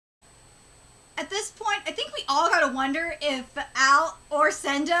this point, I think we all gotta wonder if Al or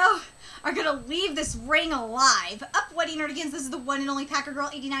Sendo are gonna leave this ring alive. Up, What Nerdigans, this is the one and only Packer Girl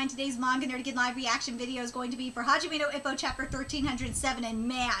 89. Today's Manga Nerdigan live reaction video is going to be for Hajime no Ippo chapter 1307, and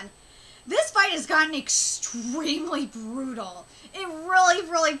man, this fight has gotten extremely brutal. It really,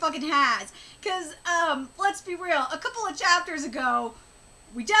 really fucking has. Because, let's be real, a couple of chapters ago,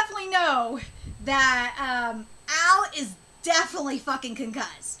 we definitely know that, Al is definitely fucking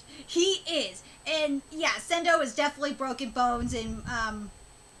concussed. He is. And, yeah, Sendo has definitely broken bones in,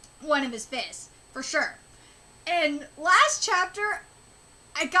 one of his fists. For sure. And last chapter,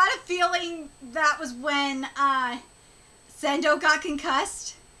 I got a feeling that was when, Sendo got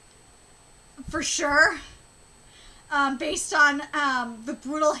concussed. For sure. Based on, the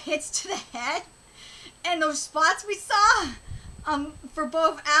brutal hits to the head. And those spots we saw, for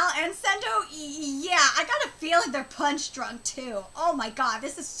both Al and Sendo, yeah, I got a feeling they're punch drunk too. Oh my god,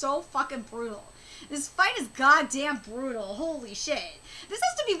 this is so fucking brutal. This fight is goddamn brutal. Holy shit. This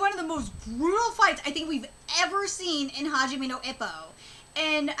has to be one of the most brutal fights I think we've ever seen in Hajime no Ippo.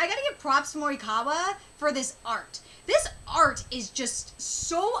 And I gotta give props to Morikawa for this art. This art is just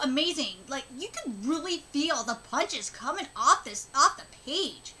so amazing. Like, you can really feel the punches coming off the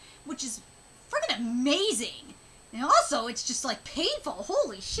page, which is freaking amazing. And also, it's just, like, painful.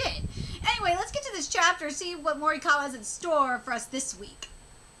 Holy shit. Anyway, let's get to this chapter, see what Morikawa has in store for us this week.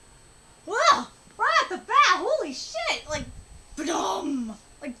 Well, right at the bat, holy shit. Like, boom.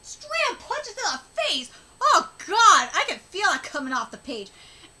 Like, straight punches to the face. Oh, God. I can feel it coming off the page.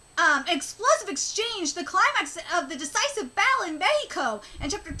 Explosive exchange, the climax of the decisive battle in Mexico.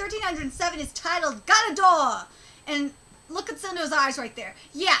 And chapter 1307 is titled Ganador. And look at Sendo's eyes right there.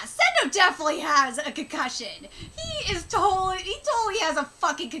 Yeah, Sendo definitely has a concussion. He totally has a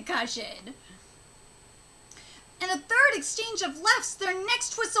fucking concussion. And a third exchange of lefts, their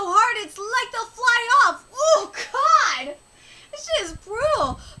necks twist so hard it's like they'll fly off. Oh, God! This shit is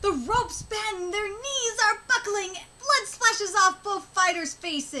brutal. The ropes bend, their knees are buckling, blood splashes off both fighters'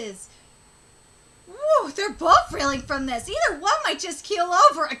 faces. Woo, they're both reeling from this. Either one might just keel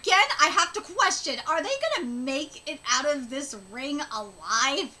over. Again, I have to question, are they gonna make it out of this ring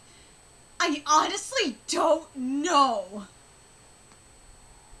alive? I honestly don't know.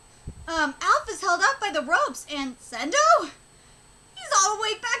 Alf is held up by the ropes, and Sendo? He's all the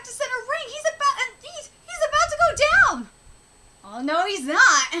way back to center ring. He's about to go down. Oh, no, he's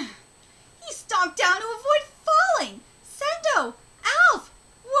not. He stomped down to avoid falling. Sendo! Alf!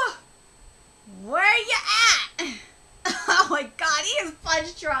 Whoa! Where you at? Oh my god, he is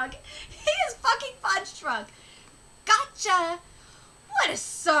punch drunk. He is fucking punch drunk. Gotcha! What a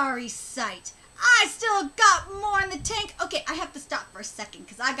sorry sight. I still got more in the tank. Okay, I have to stop for a second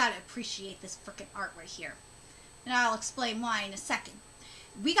because I gotta appreciate this freaking art right here. And I'll explain why in a second.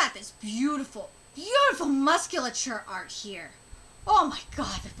 We got this beautiful, beautiful musculature art here. Oh my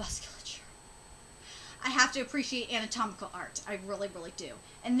god, the musculature. I have to appreciate anatomical art. I really, really do.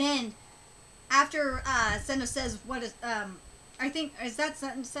 And then, after Sendo says what is, I think, is that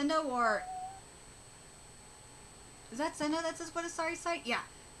Sendo or... Is that Sendo that says what a sorry sight? Yeah.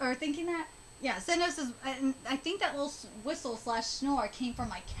 Or thinking that? Yeah, Sendo says, I think that little whistle / snore came from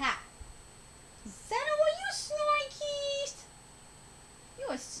my cat. Sendo, are you snoring, Keith? You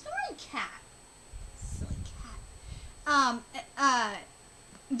a snoring cat. Silly cat.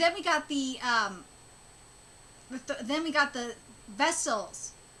 Then we got the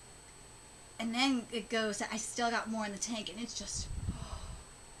vessels. And then it goes, I still got more in the tank, and it's just,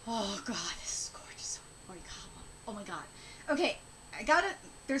 oh god, this is gorgeous. Oh my god. Okay,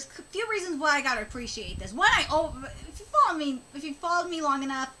 there's a few reasons why I gotta appreciate this. One, if you followed me long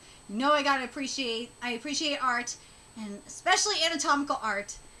enough, you know I appreciate art, and especially anatomical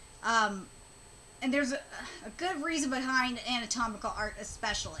art. And there's a good reason behind anatomical art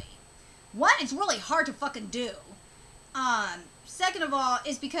especially. One, it's really hard to fucking do. Second of all,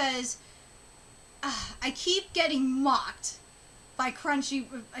 is because I keep getting mocked by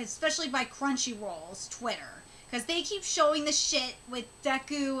especially by Crunchyroll's Twitter. Because they keep showing the shit with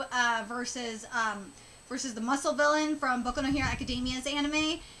Deku versus the muscle villain from Boku no Hero Academia's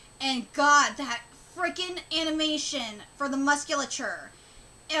anime. And god, that freaking animation for the musculature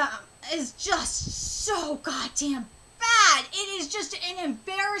is just so goddamn bad. It is just an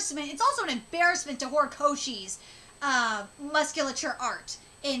embarrassment. It's also an embarrassment to Horikoshi's musculature art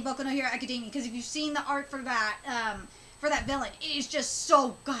in Boku no Hero Academia. Because if you've seen the art for that villain, it is just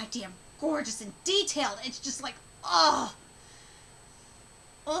so goddamn gorgeous and detailed. It's just like, oh.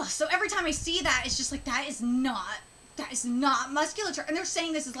 So every time I see that, it's just like, that is not musculature. And they're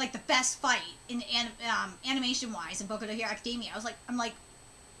saying this is like the best fight in animation wise in Boku no Hero Academia. I'm like,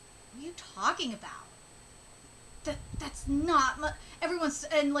 What are you talking about? That's not everyone's,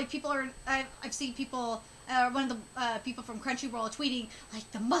 and like people are, I've seen people, one of the people from Crunchyroll tweeting like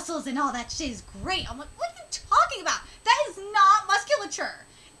the muscles and all that shit is great. I'm like, what are you talking about? That is not musculature.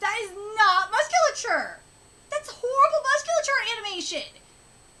 That is not musculature. That's horrible musculature animation.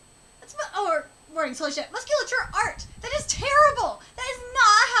 That's or wording solution. Musculature art. That is terrible. That is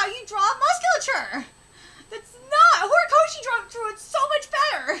not how you draw musculature. That's not. Horikoshi drew it so much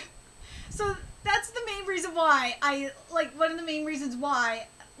better. So that's the main reason why one of the main reasons why,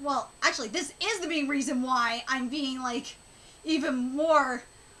 well, actually, this is the main reason why I'm being, like, even more,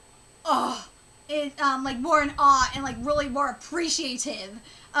 like, more in awe and, like, really more appreciative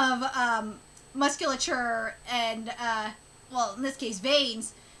of, musculature and, well, in this case,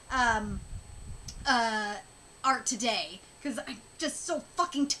 veins, art today. Because I'm just so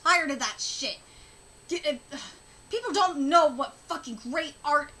fucking tired of that shit. People don't know what fucking great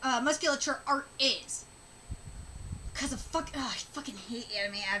art, musculature art is. Because of I fucking hate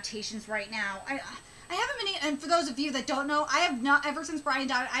anime adaptations right now. I haven't been, and for those of you that don't know, I have not, ever since Brian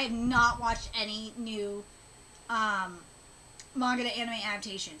died, I have not watched any new, manga to anime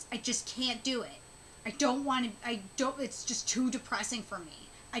adaptations. I just can't do it. I don't want to, it's just too depressing for me.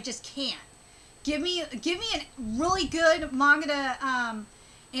 I just can't. Give me a really good manga to,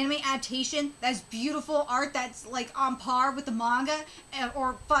 anime adaptation that's beautiful art that's like on par with the manga,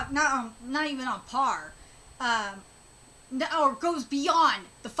 or fuck, not even on par, or goes beyond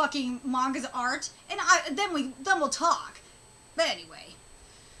the fucking manga's art, and then we'll talk. But anyway,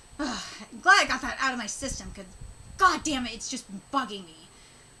 I'm glad I got that out of my system, because god damn it, it's just bugging me.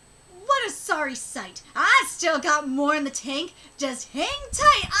 What a sorry sight. I still got more in the tank. Just hang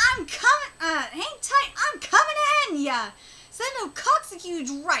tight. I'm coming in ya. Sendo cocks a huge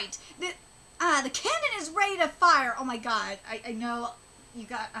right. The cannon is ready to fire. Oh my god. I know you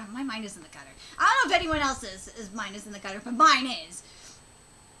got, my mind is in the gutter. I don't know if anyone else's mind is in the gutter, but mine is.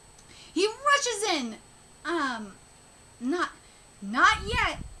 He rushes in. Not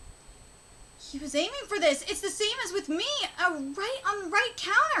yet. He was aiming for this. It's the same as with me. Right on the right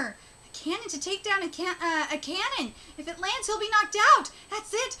counter. A cannon to take down a cannon. If it lands, he'll be knocked out.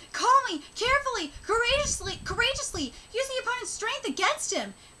 That's it. Calmly, carefully, courageously. Use the opponent's strength against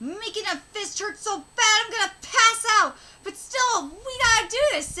him. Making a fist hurt so bad I'm gonna pass out. But still, we gotta do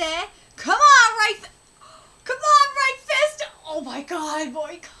this, eh? Come on, right fist. Oh my god,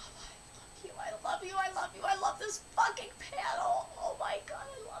 boy. I love this fucking panel. Oh my god,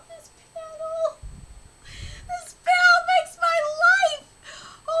 I love this panel. This panel makes my life.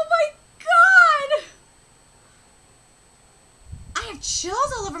 Oh my god. I have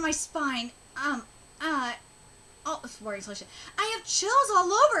chills all over my spine. Worrying solution. I have chills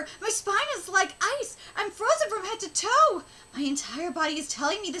all over. My spine is like ice. I'm frozen from head to toe. My entire body is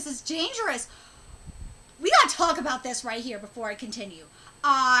telling me this is dangerous. We gotta talk about this right here before I continue.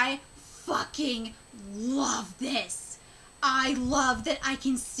 I fucking love this. I love that I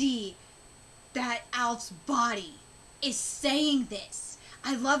can see that Alf's body is saying this.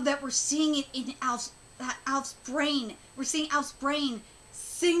 I love that we're seeing it in Alf's brain. We're seeing Alf's brain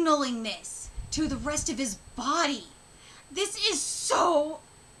signaling this to the rest of his body. This is so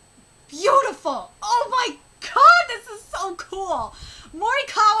beautiful. Oh my god, this is so cool.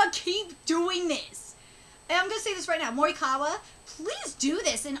 Morikawa, keep doing this. And I'm going to say this right now. Morikawa, please do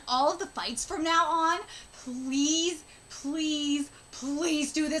this in all of the fights from now on. Please, please,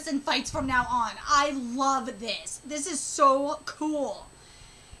 please do this in fights from now on. I love this. This is so cool.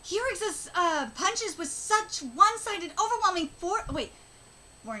 Here exists punches with such one-sided, overwhelming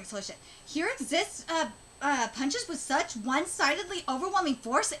warning solution. Here exists punches with such one-sidedly overwhelming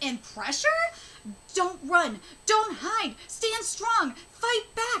force and pressure? Don't run. Don't hide. Stand strong. Fight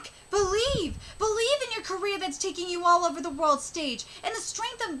back. Believe. Believe in your career that's taking you all over the world stage. And the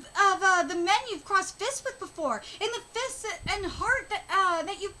strength of the men you've crossed fists with before. And the fists and heart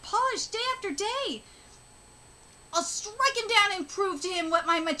that you've polished day after day. I'll strike him down and prove to him what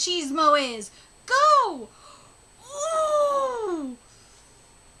my machismo is. Go! Ooh!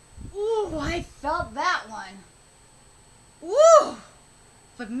 Ooh, I felt that one. Ooh!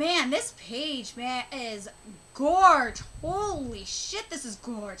 But man, this page, man, is gorge. Holy shit, this is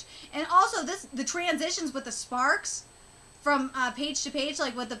gorge. And also, the transitions with the sparks from page to page,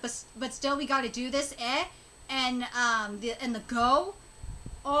 like with the but still we got to do this, and the go.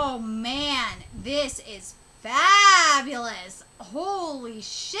 Oh man, this is fabulous. Holy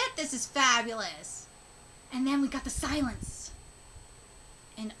shit, this is fabulous. And then we got the silence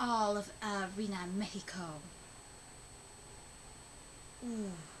in all of Arena Mexico.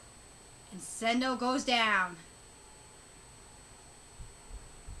 Ooh. And Sendo goes down.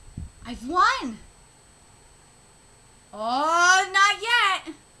 I've won. Oh, not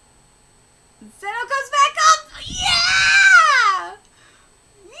yet. Sendo goes back up. Yeah!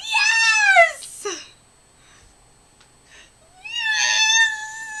 Yes!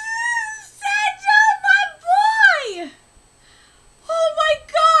 Yes! Sendo, my boy! Oh my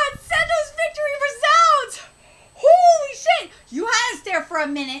god! Sendo's victory resounds! Holy shit! You had us there for a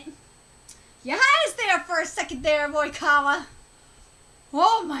minute. You had us there for a second there, Morikawa.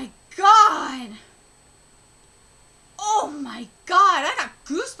 Oh my god! Oh my god! I got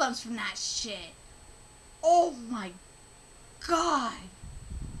goosebumps from that shit. Oh my god.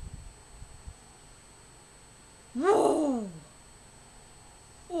 Whoa.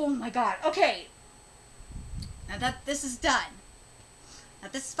 Oh my god. Okay. Now that this is done. Now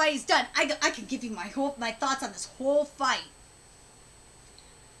this fight is done. I can give you my thoughts on this whole fight.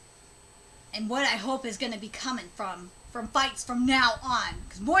 And what I hope is going to be coming from fights from now on.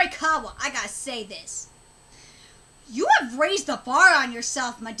 Because Morikawa, I gotta say this. You have raised the bar on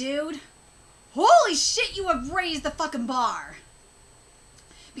yourself, my dude. Holy shit, you have raised the fucking bar.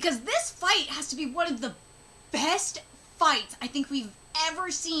 Because this fight has to be one of the best fights I think we've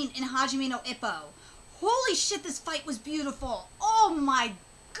ever seen in Hajime no Ippo. Holy shit, this fight was beautiful. Oh my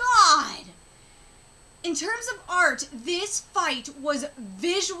god. In terms of art, this fight was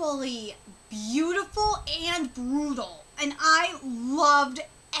visually beautiful and brutal. And I loved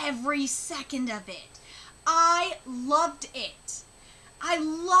every second of it. I loved it. I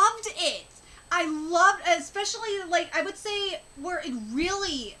loved it. I loved, especially, like, I would say where it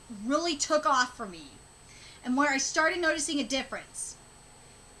really, really took off for me. And where I started noticing a difference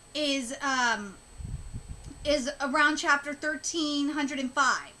is around chapter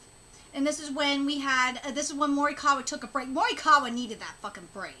 1305. And this is when we had, this is when Morikawa took a break. Morikawa needed that fucking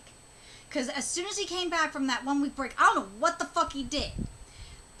break. Because as soon as he came back from that 1 week break, I don't know what the fuck he did.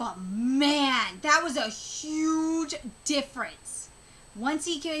 But man, that was a huge difference. Once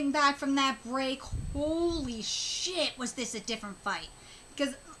he came back from that break, holy shit, was this a different fight.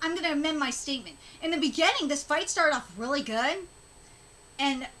 Because I'm going to amend my statement. In the beginning, this fight started off really good.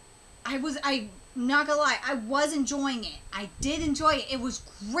 And I'm not going to lie, I was enjoying it. I did enjoy it. It was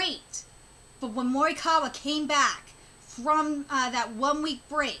great. But when Morikawa came back from that 1 week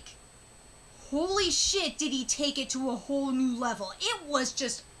break, holy shit, did he take it to a whole new level. It was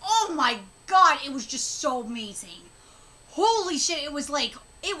just, oh my god, it was just so amazing. Holy shit, it was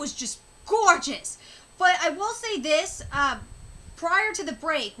just gorgeous. But I will say this, prior to the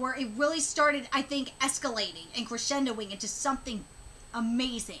break, where it really started, I think, escalating and crescendoing into something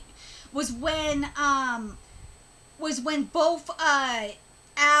amazing, was when both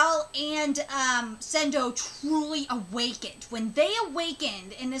Al and Sendo truly awakened. When they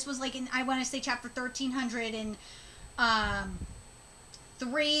awakened, and this was like in, I want to say chapter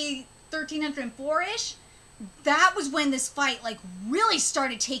 1304-ish, that was when this fight like really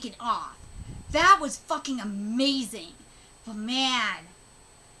started taking off. That was fucking amazing. But man,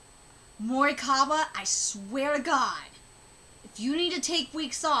 Morikawa, I swear to God, if you need to take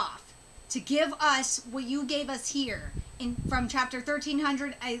weeks off to give us what you gave us here from chapter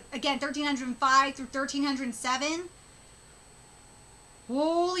 1300, again, 1305 through 1307,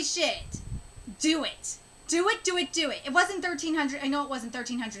 holy shit, do it. Do it, do it, do it. It wasn't 1300, I know it wasn't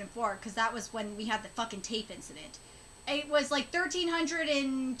 1304, because that was when we had the fucking tape incident. It was like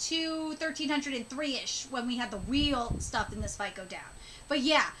 1302, 1303-ish when we had the real stuff in this fight go down. But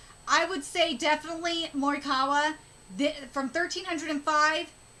yeah, I would say definitely Morikawa, from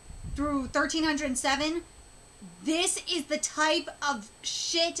 1305 through 1307, this is the type of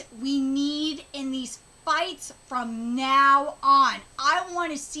shit we need in these fights from now on. I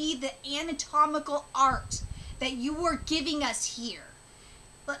want to see the anatomical art that you are giving us here.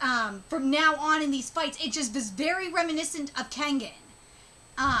 From now on in these fights, it just was very reminiscent of Kengan.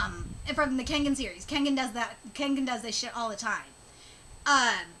 From the Kengan series. Kengan does that. Kengan does this shit all the time.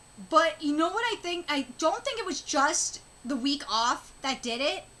 But you know what I think? I don't think it was just the week off that did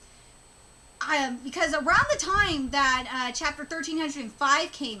it. Because around the time that chapter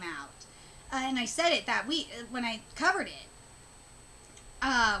 1305 came out, and I said it that week when I covered it,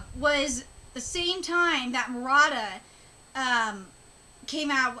 was the same time that Murata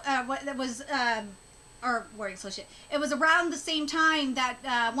came out. It was around the same time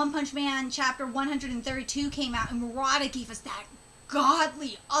that One Punch Man chapter 132 came out, and Murata gave us that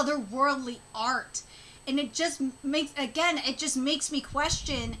godly, otherworldly art, and it just makes me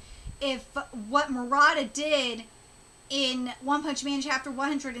question if what Murata did in One Punch Man chapter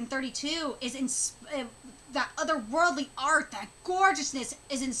 132 is that otherworldly art, that gorgeousness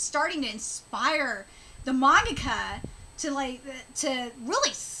starting to inspire the mangaka to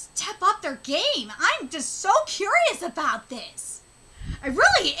really step up their game. I'm just so curious about this. I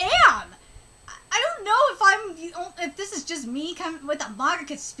really am. I don't know if this is just me coming with a manga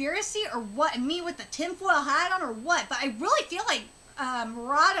conspiracy or what, me with the tinfoil hat on or what, but I really feel like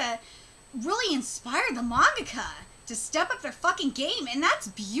Murata really inspired the mangaka to step up their fucking game, and that's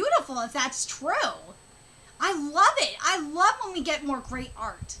beautiful if that's true. I love it. I love when we get more great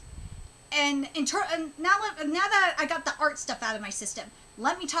art. And now that I got the art stuff out of my system,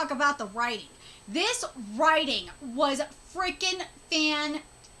 let me talk about the writing. This writing was freaking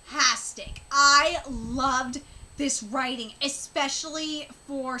fantastic. I loved this writing, especially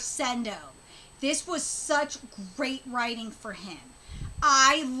for Sendo. This was such great writing for him.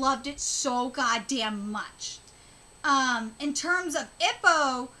 I loved it so goddamn much. In terms of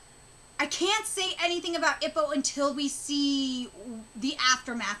Ippo, I can't say anything about Ippo until we see the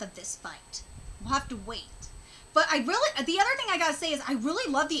aftermath of this fight. We'll have to wait. But the other thing I gotta say is I really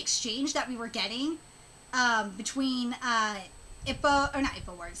love the exchange that we were getting between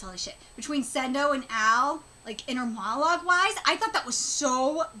between Sendo and Al, like inner monologue wise. I thought that was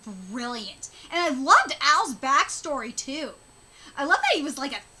so brilliant. And I loved Al's backstory too. I love that he was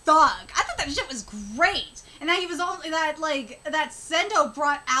like a thug. I thought that shit was great. And that he was only that Sendo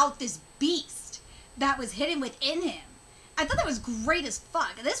brought out this beast that was hidden within him. I thought that was great as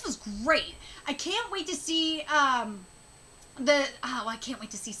fuck. This was great. I can't wait to see I can't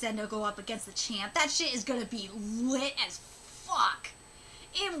wait to see Sendo go up against the champ. That shit is gonna be lit as fuck.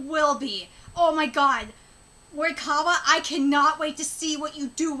 It will be. Oh my god. Morikawa, I cannot wait to see what you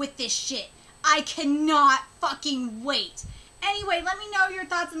do with this shit. I cannot fucking wait. Anyway, let me know your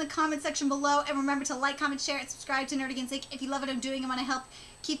thoughts in the comment section below, and remember to like, comment, share, and subscribe to Nerd Against Ink if you love what I'm doing and want to help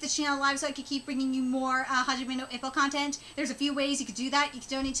keep the channel alive so I can keep bringing you more Hajime no Ippo content. There's a few ways you could do that. You can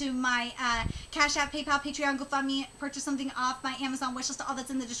donate to my Cash App, PayPal, Patreon, GoFundMe, purchase something off my Amazon wishlist, all that's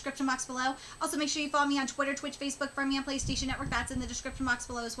in the description box below. Also, make sure you follow me on Twitter, Twitch, Facebook, find me on PlayStation Network, that's in the description box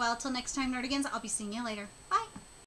below as well. Till next time, Nerdigans, I'll be seeing you later.